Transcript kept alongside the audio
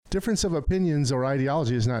Difference of opinions or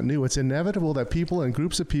ideology is not new. It's inevitable that people and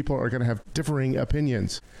groups of people are going to have differing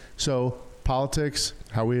opinions. So politics,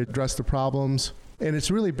 how we address the problems, and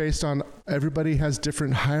it's really based on everybody has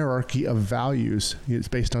different hierarchy of values. It's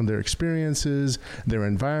based on their experiences, their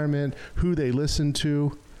environment, who they listen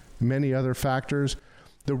to, many other factors.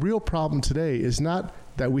 The real problem today is not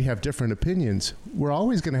that we have different opinions. We're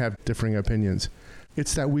always going to have differing opinions.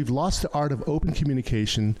 It's that we've lost the art of open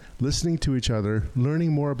communication, listening to each other,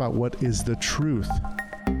 learning more about what is the truth.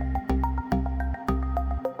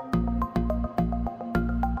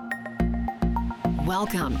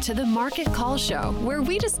 Welcome to the Market Call Show, where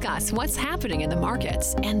we discuss what's happening in the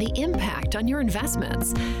markets and the impact on your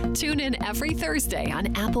investments. Tune in every Thursday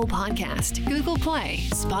on Apple Podcast, Google Play,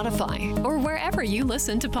 Spotify, or wherever you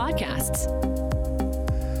listen to podcasts.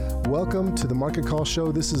 Welcome to the Market Call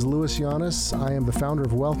Show. This is Louis Llanes. I am the founder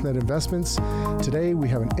of WealthNet Investments. Today we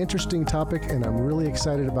have an interesting topic and I'm really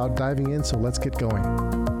excited about diving in, so let's get going.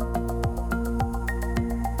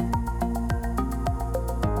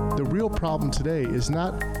 The real problem today is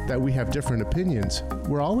not that we have different opinions.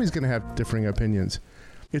 We're always going to have differing opinions.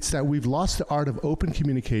 It's that we've lost the art of open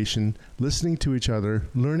communication, listening to each other,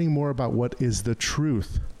 learning more about what is the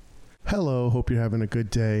truth. Hello, hope you're having a good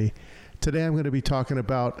day. Today I'm going to be talking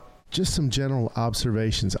about just some general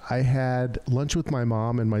observations. I had lunch with my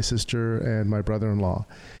mom and my sister and my brother-in-law,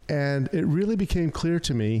 and it really became clear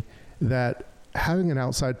to me that having an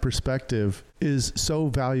outside perspective is so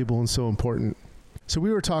valuable and so important. So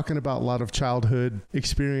we were talking about a lot of childhood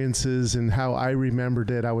experiences and how I remembered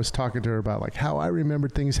it. I was talking to her about like how I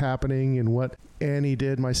remembered things happening and what Annie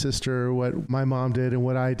did, my sister, what my mom did, and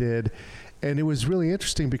what I did. And it was really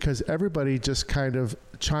interesting because everybody just kind of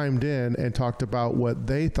chimed in and talked about what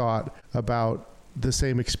they thought about the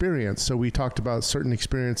same experience. So we talked about certain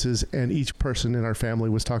experiences and each person in our family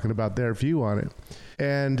was talking about their view on it.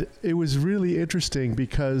 And it was really interesting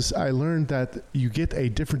because I learned that you get a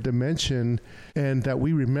different dimension and that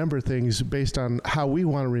we remember things based on how we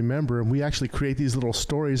want to remember. And we actually create these little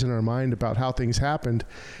stories in our mind about how things happened.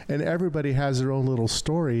 And everybody has their own little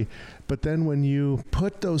story. But then when you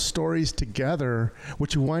put those stories together,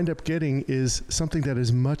 what you wind up getting is something that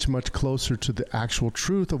is much, much closer to the actual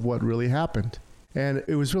truth of what really happened. And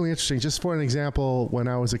it was really interesting. Just for an example, when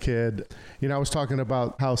I was a kid, I was talking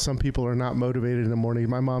about how some people are not motivated in the morning.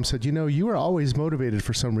 My mom said, you were always motivated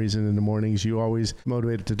for some reason in the mornings. You always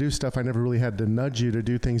motivated to do stuff. I never really had to nudge you to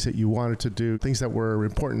do things that you wanted to do, things that were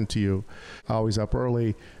important to you. Always up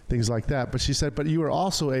early, things like that. But she said, but you were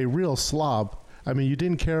also a real slob. I mean, you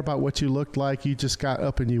didn't care about what you looked like. You just got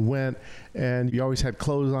up and you went, and you always had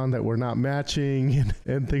clothes on that were not matching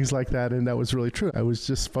and things like that. And that was really true. I was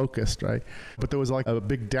just focused, right? But there was like a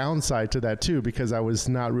big downside to that too, because I was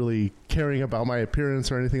not really caring about my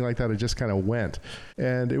appearance or anything like that. I just kind of went.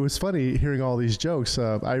 And it was funny hearing all these jokes.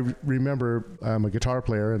 I remember I'm a guitar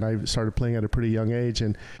player and I started playing at a pretty young age,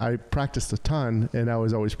 and I practiced a ton, and I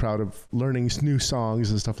was always proud of learning new songs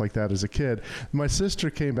and stuff like that as a kid. My sister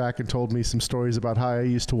came back and told me some stories about how I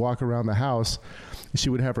used to walk around the house. She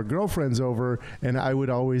would have her girlfriends over and I would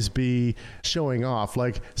always be showing off,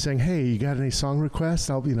 like saying, hey, you got any song requests?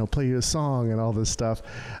 I'll play you a song and all this stuff,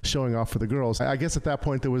 showing off for the girls. I guess at that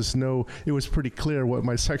point it was pretty clear what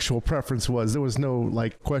my sexual preference was. There was no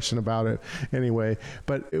question about it anyway,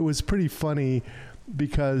 but it was pretty funny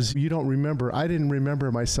because you don't remember. I didn't remember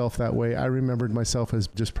myself that way. I remembered myself as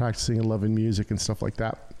just practicing and loving music and stuff like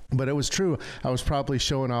that. But it was true. I was probably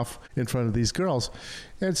showing off in front of these girls.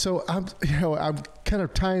 And so I'm kind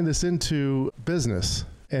of tying this into business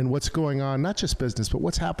and what's going on, not just business, but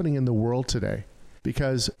what's happening in the world today.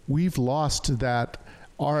 Because we've lost that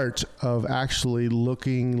art of actually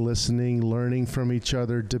looking, listening, learning from each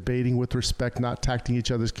other, debating with respect, not attacking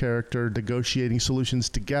each other's character, negotiating solutions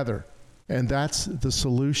together. And that's the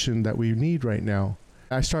solution that we need right now.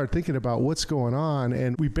 I started thinking about what's going on,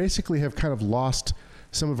 and we basically have kind of lost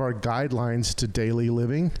some of our guidelines to daily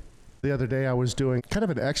living. The other day I was doing kind of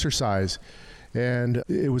an exercise, and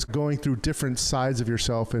it was going through different sides of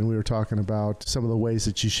yourself, and we were talking about some of the ways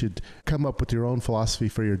that you should come up with your own philosophy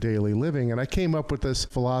for your daily living. And I came up with this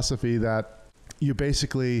philosophy that you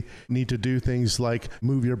basically need to do things like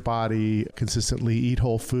move your body consistently, eat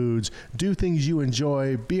whole foods, do things you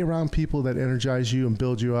enjoy, be around people that energize you and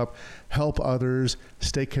build you up, help others,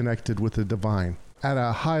 stay connected with the divine. At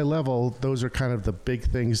a high level, those are kind of the big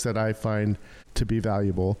things that I find to be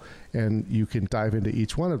valuable, and you can dive into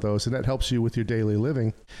each one of those, and that helps you with your daily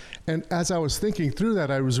living. And as I was thinking through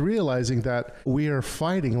that, I was realizing that we are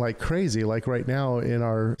fighting like crazy. Like right now in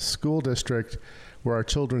our school district where our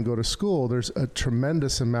children go to school, there's a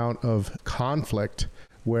tremendous amount of conflict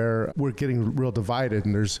where we're getting real divided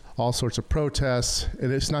and there's all sorts of protests.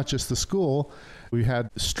 And it's not just the school. We had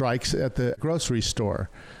strikes at the grocery store.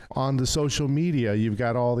 On the social media, you've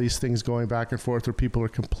got all these things going back and forth where people are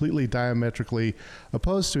completely diametrically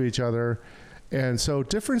opposed to each other. And so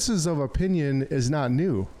differences of opinion is not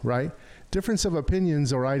new, right? Difference of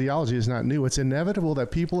opinions or ideology is not new. It's inevitable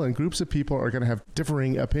that people and groups of people are going to have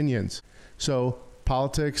differing opinions. So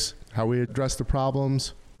politics, how we address the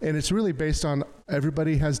problems, and it's really based on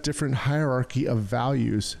everybody has different hierarchy of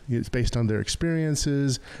values. It's based on their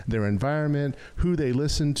experiences, their environment, who they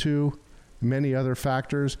listen to, many other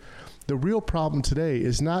factors. The real problem today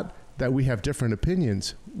is not that we have different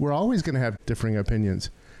opinions. We're always going to have differing opinions.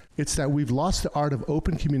 It's that we've lost the art of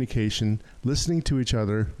open communication, listening to each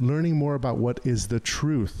other, learning more about what is the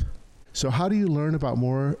truth. So how do you learn about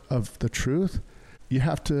more of the truth? You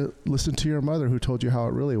have to listen to your mother who told you how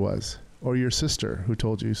it really was, or your sister who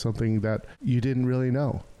told you something that you didn't really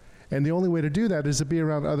know. And the only way to do that is to be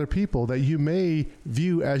around other people that you may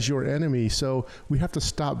view as your enemy. So we have to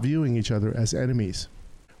stop viewing each other as enemies.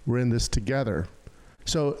 We're in this together.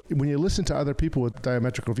 So when you listen to other people with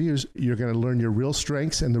diametrical views, you're going to learn your real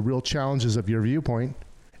strengths and the real challenges of your viewpoint.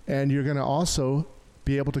 And you're going to also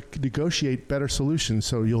be able to negotiate better solutions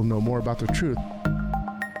so you'll know more about the truth.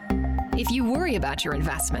 If you worry about your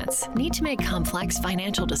investments, need to make complex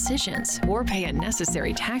financial decisions, or pay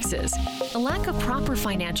unnecessary taxes, a lack of proper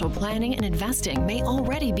financial planning and investing may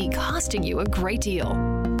already be costing you a great deal.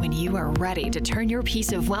 When you are ready to turn your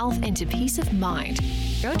peace of wealth into peace of mind,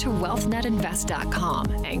 go to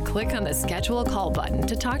wealthnetinvest.com and click on the Schedule a Call button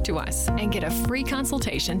to talk to us and get a free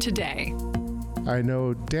consultation today. I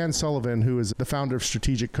know Dan Sullivan, who is the founder of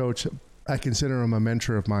Strategic Coach. I consider him a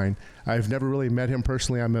mentor of mine. I've never really met him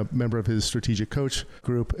personally. I'm a member of his Strategic Coach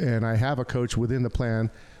group, and I have a coach within the plan.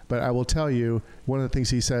 But I will tell you, one of the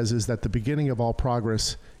things he says is that the beginning of all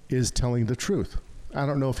progress is telling the truth. I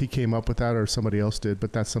don't know if he came up with that or somebody else did,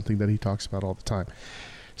 but that's something that he talks about all the time.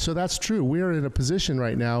 So that's true. We're in a position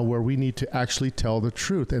right now where we need to actually tell the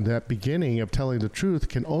truth. And that beginning of telling the truth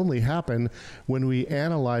can only happen when we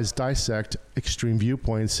analyze, dissect extreme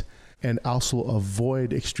viewpoints and also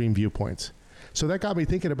avoid extreme viewpoints. So that got me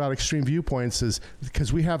thinking about extreme viewpoints is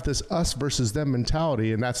because we have this us versus them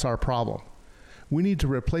mentality, and that's our problem. We need to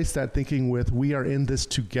replace that thinking with we are in this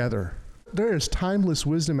together. There is timeless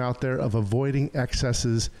wisdom out there of avoiding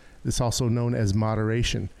excesses. It's also known as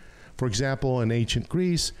moderation. For example, in ancient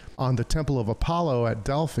Greece, on the Temple of Apollo at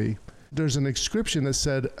Delphi, there's an inscription that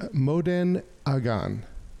said Moden Agon.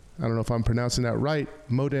 I don't know if I'm pronouncing that right,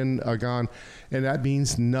 Moden Agon, and that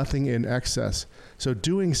means nothing in excess. So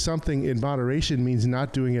doing something in moderation means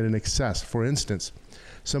not doing it in excess. For instance,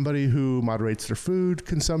 somebody who moderates their food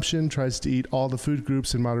consumption, tries to eat all the food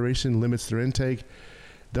groups in moderation, limits their intake,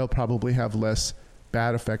 they'll probably have less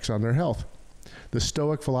bad effects on their health. The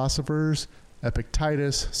Stoic philosophers,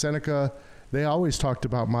 Epictetus, Seneca, they always talked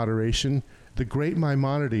about moderation. The great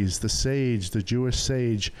Maimonides, the sage, the Jewish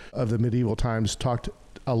sage of the medieval times, talked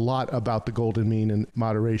a lot about the golden mean and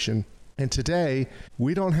moderation. And today,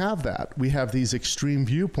 we don't have that. We have these extreme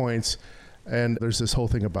viewpoints, and there's this whole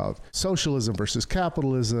thing about socialism versus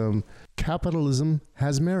capitalism. Capitalism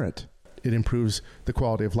has merit. It improves the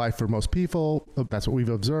quality of life for most people. That's what we've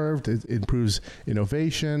observed. It improves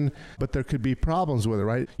innovation, but there could be problems with it,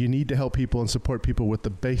 right? You need to help people and support people with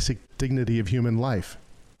the basic dignity of human life.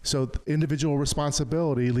 So individual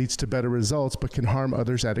responsibility leads to better results, but can harm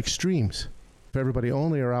others at extremes. If everybody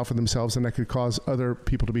only are out for themselves, then that could cause other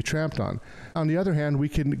people to be tramped on. On the other hand, we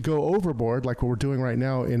can go overboard, like what we're doing right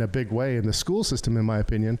now in a big way in the school system, in my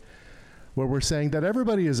opinion, where we're saying that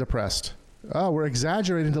everybody is oppressed. We're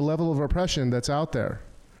exaggerating the level of oppression that's out there.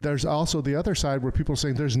 There's also the other side where people are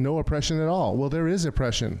saying there's no oppression at all. Well, there is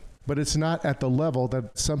oppression, but it's not at the level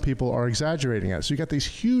that some people are exaggerating at. So you got these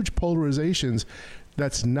huge polarizations.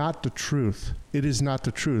 That's not the truth. It is not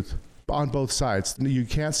the truth. On both sides. You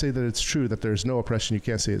can't say that it's true that there's no oppression. You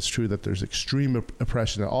can't say it's true that there's extreme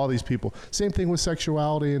oppression. All these people. Same thing with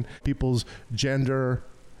sexuality and people's gender.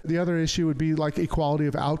 The other issue would be like equality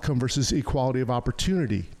of outcome versus equality of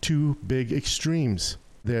opportunity. Two big extremes.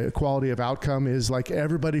 The equality of outcome is like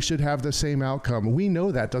everybody should have the same outcome. We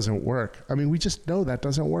know that doesn't work. I mean, we just know that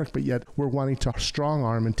doesn't work, but yet we're wanting to strong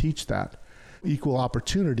arm and teach that. Equal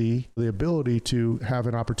opportunity, the ability to have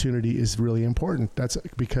an opportunity is really important. That's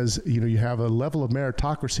because, you have a level of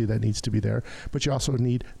meritocracy that needs to be there, but you also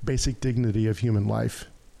need basic dignity of human life.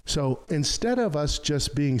 So instead of us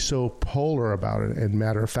just being so polar about it, and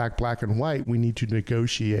matter of fact, black and white, we need to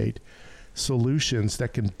negotiate solutions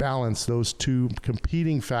that can balance those two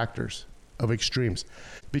competing factors of extremes.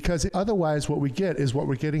 Because otherwise what we get is what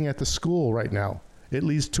we're getting at the school right now. It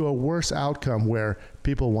leads to a worse outcome where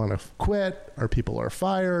people want to quit or people are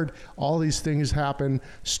fired. All these things happen.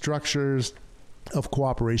 Structures of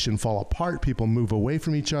cooperation fall apart. People move away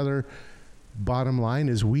from each other. Bottom line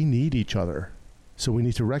is we need each other. So we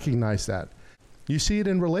need to recognize that. You see it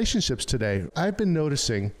in relationships today. I've been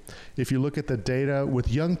noticing, if you look at the data with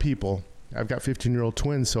young people, I've got 15-year-old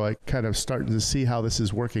twins, so I kind of starting to see how this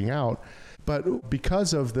is working out. But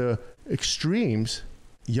because of the extremes,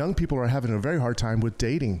 young people are having a very hard time with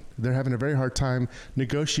dating. They're having a very hard time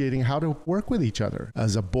negotiating how to work with each other,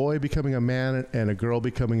 as a boy becoming a man and a girl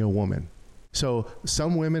becoming a woman. So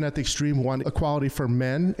some women at the extreme want equality for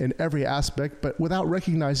men in every aspect, but without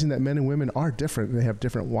recognizing that men and women are different. They have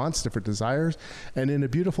different wants, different desires, and in a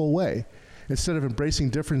beautiful way. Instead of embracing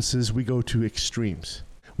differences, we go to extremes.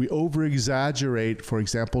 We over-exaggerate, for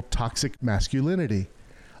example, toxic masculinity.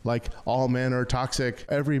 Like all men are toxic.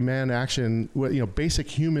 Every man action, basic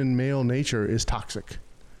human male nature is toxic.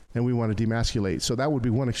 And we want to demasculate. So that would be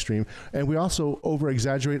one extreme. And we also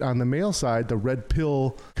over-exaggerate on the male side, the red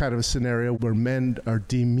pill kind of a scenario where men are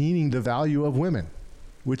demeaning the value of women,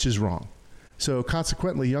 which is wrong. So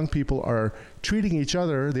consequently, young people are treating each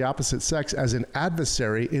other, the opposite sex, as an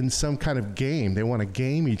adversary in some kind of game. They want to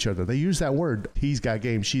game each other. They use that word, he's got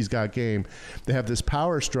game, she's got game. They have this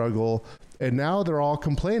power struggle, and now they're all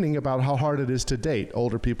complaining about how hard it is to date.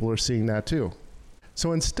 Older people are seeing that too.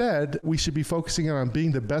 So instead, we should be focusing on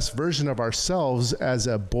being the best version of ourselves as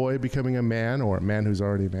a boy becoming a man, or a man who's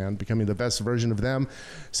already a man, becoming the best version of them.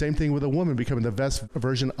 Same thing with a woman, becoming the best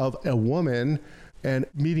version of a woman, and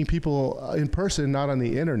meeting people in person, not on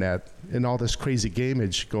the internet, and all this crazy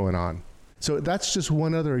gameage going on. So that's just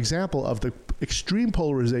one other example of the extreme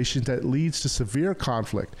polarization that leads to severe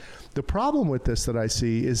conflict. The problem with this that I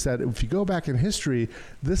see is that if you go back in history,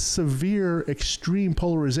 this severe extreme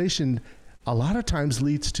polarization a lot of times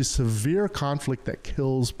leads to severe conflict that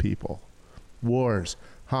kills people. Wars,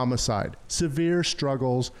 homicide, severe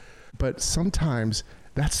struggles, but sometimes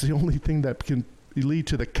that's the only thing that can lead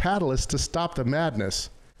to the catalyst to stop the madness.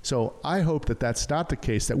 So I hope that that's not the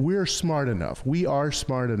case, that we are smart enough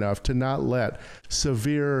to not let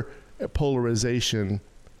severe polarization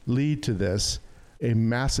lead to this, a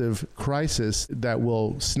massive crisis that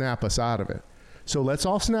will snap us out of it. So let's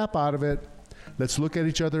all snap out of it. Let's look at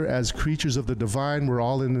each other as creatures of the divine. We're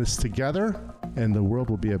all in this together, and the world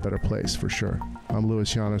will be a better place for sure. I'm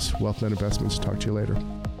Louis Llanes, WealthNet Investments. Talk to you later.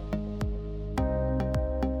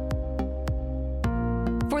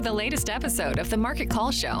 For the latest episode of The Market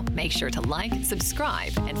Call Show, make sure to like,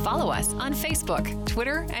 subscribe, and follow us on Facebook,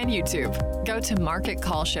 Twitter, and YouTube. Go to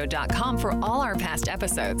marketcallshow.com for all our past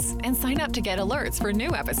episodes and sign up to get alerts for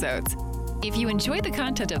new episodes. If you enjoyed the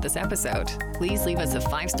content of this episode, please leave us a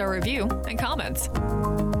 5-star review and comments.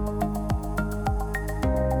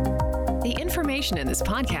 The information in this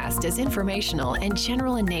podcast is informational and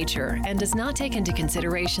general in nature and does not take into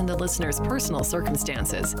consideration the listener's personal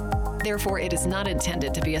circumstances. Therefore, it is not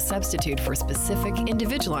intended to be a substitute for specific,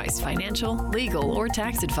 individualized financial, legal, or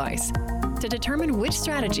tax advice. To determine which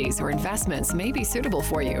strategies or investments may be suitable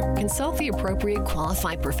for you, consult the appropriate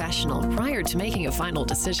qualified professional prior to making a final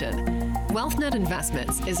decision. WealthNet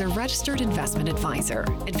Investments is a registered investment advisor.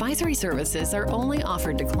 Advisory services are only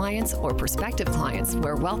offered to clients or prospective clients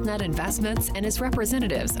where WealthNet Investments and its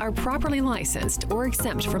representatives are properly licensed or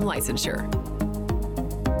exempt from licensure.